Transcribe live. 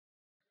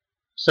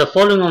So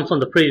following on from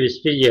the previous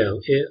video,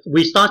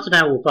 we started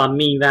out with our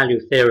mean value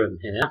theorem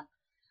here,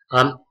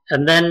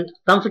 and then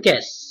don't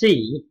forget this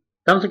C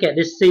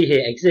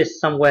here exists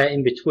somewhere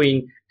in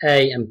between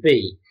A and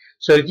B.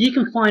 So if you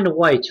can find a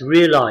way to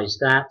realize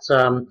that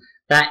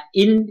that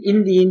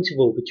in the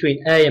interval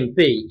between A and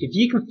B, if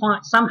you can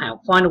somehow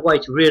find a way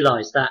to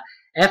realize that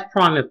f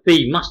prime of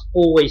B must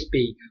always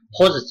be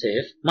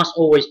positive,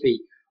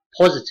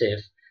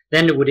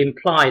 then it would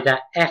imply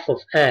that f of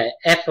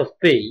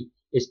B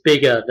is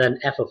bigger than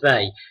f of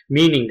A,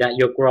 meaning that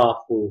your graph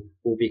will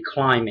be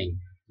climbing.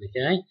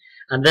 Okay,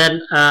 and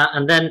then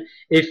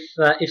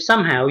if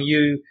somehow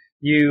you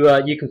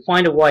can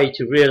find a way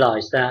to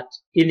realize that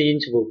in the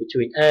interval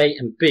between A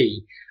and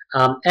B,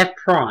 f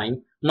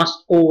prime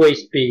must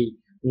always be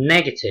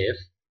negative.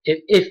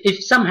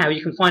 If somehow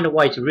you can find a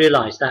way to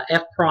realize that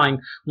f prime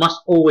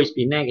must always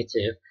be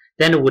negative,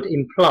 then it would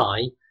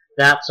imply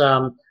that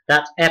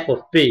that f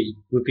of B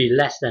would be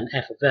less than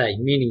f of A,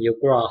 meaning your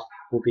graph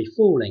will be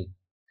falling.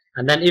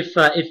 And then if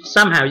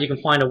somehow you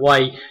can find a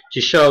way to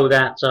show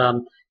that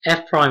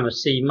f prime of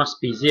C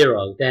must be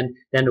 0, then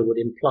it would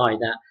imply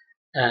that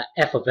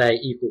f of A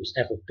equals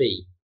f of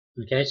B.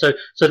 Okay, so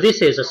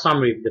this is a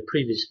summary of the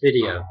previous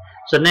video.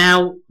 So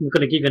now I'm going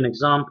to give you an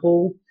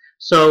example.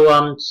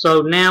 So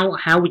now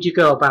how would you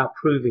go about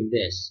proving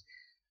this?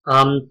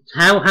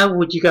 How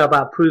would you go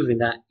about proving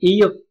that e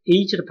to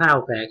the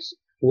power of x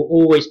will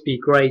always be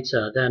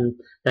greater than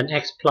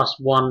x plus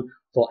 1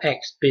 for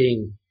x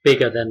being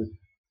bigger than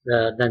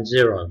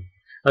 0?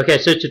 Okay,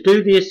 so to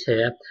do this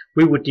here,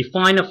 we would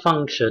define a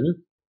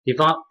function,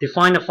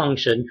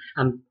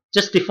 and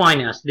just define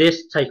it as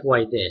this, take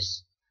away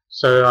this.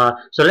 So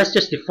let's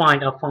just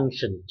define our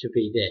function to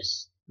be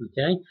this.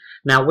 Okay.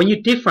 Now, when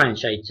you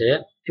differentiate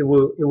it, it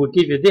will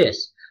give you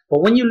this.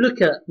 But when you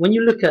look at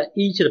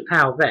e to the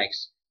power of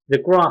x, the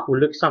graph will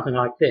look something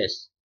like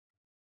this.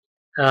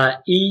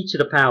 E to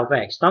the power of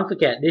x. Don't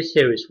forget this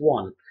here is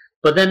 1.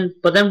 But then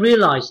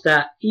realize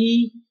that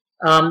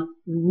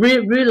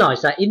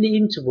realize that in the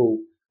interval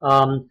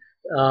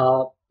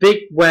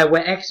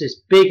where x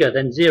is bigger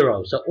than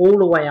 0, so all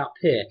the way up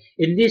here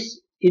in this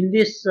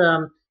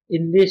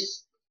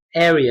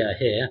area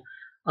here,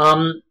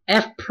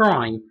 f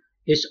prime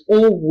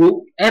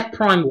will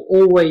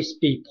always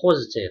be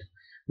positive.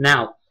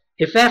 Now,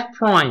 if f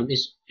prime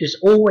is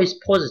always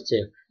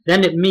positive,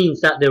 then it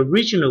means that the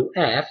original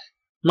f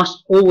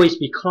must always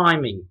be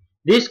climbing.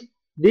 This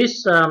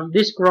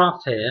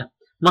graph here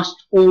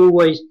must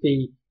always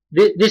be,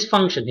 this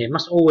function here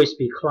must always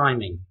be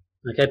climbing.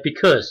 Okay,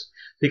 because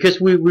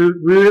we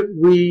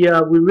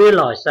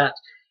realize that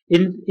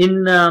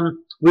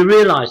we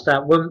realize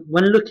that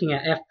when looking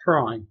at f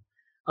prime,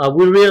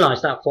 we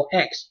realize that for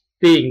x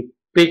being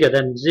bigger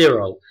than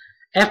 0,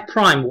 f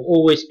prime will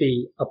always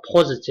be a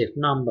positive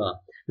number.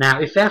 Now,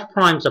 if f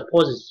prime is a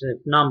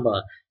positive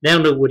number,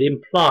 then it would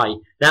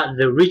imply that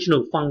the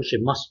original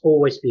function must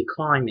always be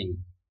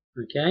climbing.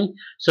 Okay,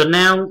 so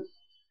now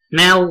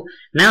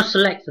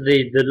select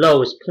the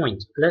lowest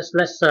point.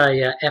 Let's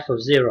say f of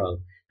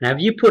 0. Now, if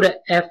you put a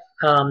f,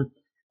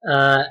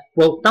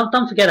 well,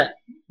 don't forget it.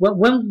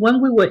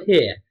 When we were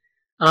here,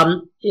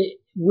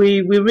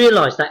 we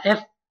realized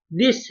that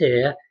this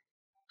here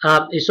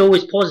is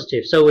always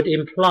positive, so it would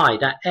imply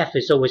that f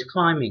is always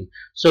climbing.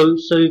 So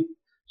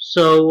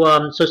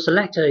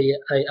select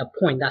a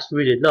point that's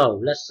really low.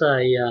 Let's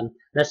say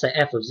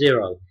f of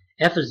 0.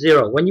 F of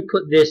 0. When you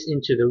put this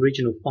into the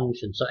original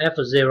function, so f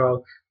of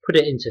 0, put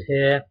it into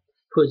here,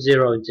 put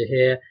 0 into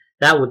here.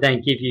 That would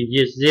then give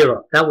you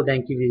 0. That would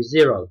then give you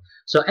 0.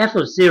 So f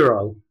of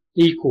 0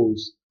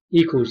 equals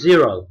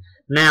 0.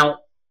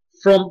 Now,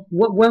 from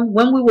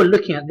when we were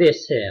looking at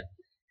this here,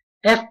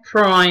 f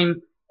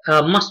prime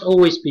must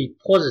always be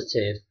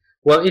positive.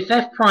 Well, if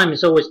f prime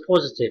is always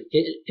positive,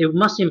 it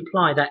must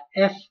imply that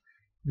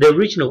the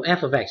original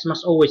f of x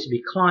must always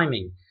be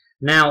climbing.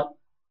 Now,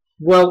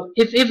 well,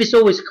 if it's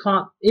always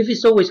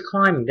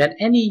climbing, then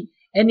any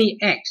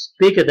x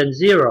bigger than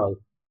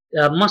 0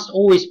 must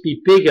always be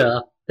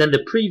bigger than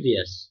the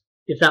previous,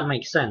 if that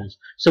makes sense.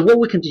 So what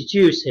we can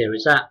deduce here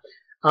is that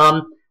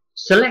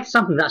select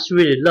something that's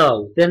really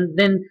low, then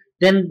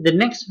the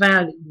next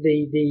value,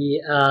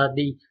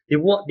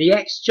 the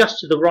x just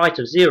to the right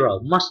of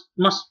 0 must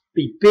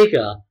be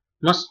bigger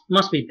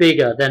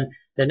than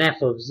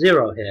f of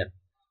 0 here.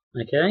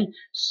 Okay,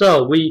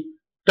 so we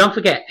don't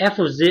forget f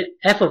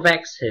of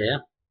x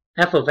here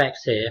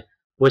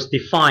was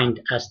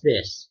defined as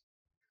this.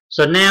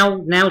 So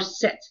now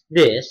set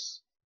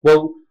this.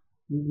 Well,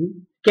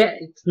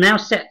 now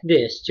set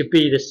this to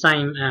be the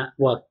same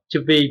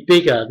to be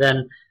bigger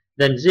than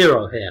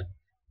 0 here.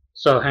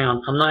 So hang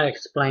on, I'm not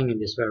explaining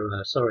this very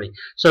well, sorry.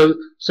 So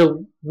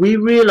we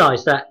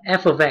realize that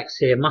f of x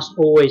here must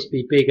always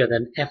be bigger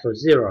than f of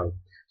 0.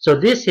 So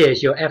this here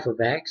is your f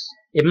of x.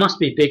 It must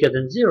be bigger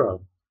than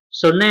 0.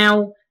 So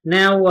now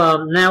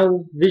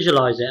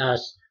visualize it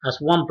as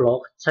one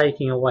block,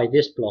 taking away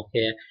this block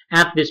here.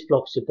 Add this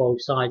block to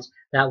both sides.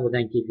 That will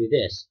then give you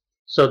this.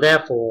 So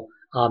therefore,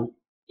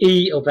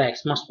 e of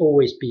x must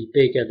always be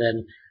bigger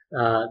than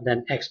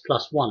x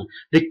plus 1.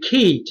 The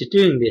key to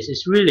doing this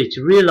is really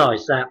to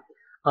realize that,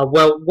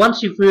 well,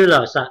 once you've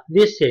realized that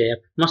this here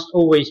must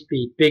always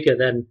be bigger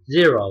than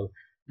 0,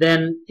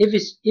 then if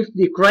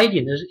the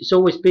gradient is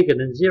always bigger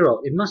than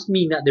 0, it must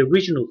mean that the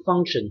original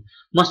function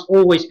must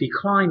always be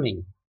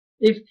climbing.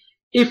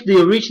 If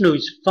the original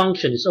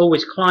function is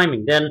always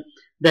climbing, then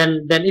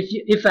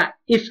if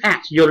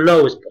at your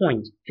lowest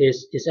point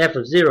is f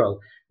of 0,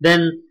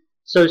 then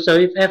so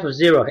if f of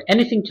 0,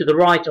 anything to the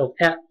right of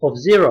f of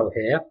 0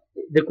 here,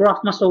 the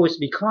graph must always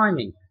be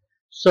climbing.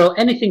 So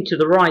anything to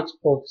the right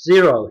of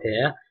 0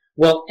 here,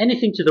 well,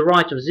 anything to the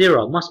right of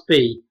 0 must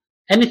be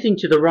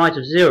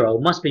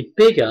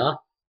bigger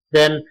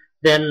than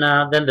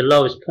the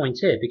lowest point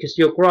here, because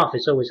your graph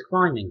is always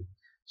climbing.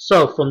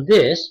 So from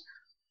this,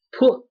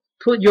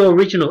 put your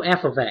original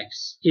f of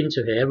x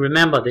into here.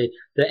 Remember the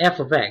f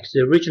of x,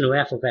 the original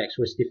f of x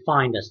was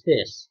defined as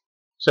this.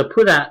 So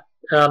put that,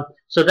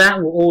 so that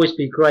will always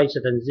be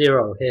greater than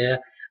 0 here,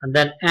 and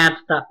then add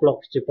that block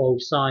to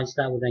both sides.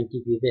 That will then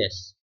give you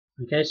this.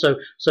 Okay,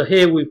 so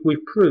here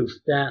we've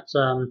proved that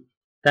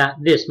that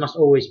this must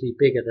always be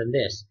bigger than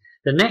this.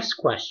 The next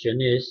question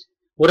is,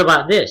 what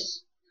about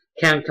this?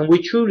 Can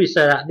we truly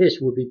say that this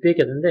will be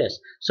bigger than this?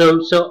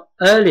 So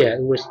earlier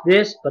it was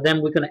this, but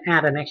then we're going to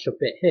add an extra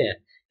bit here.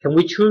 Can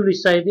we truly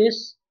say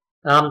this?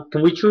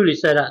 Can we truly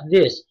say that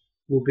this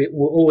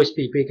will always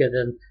be bigger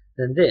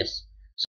than this?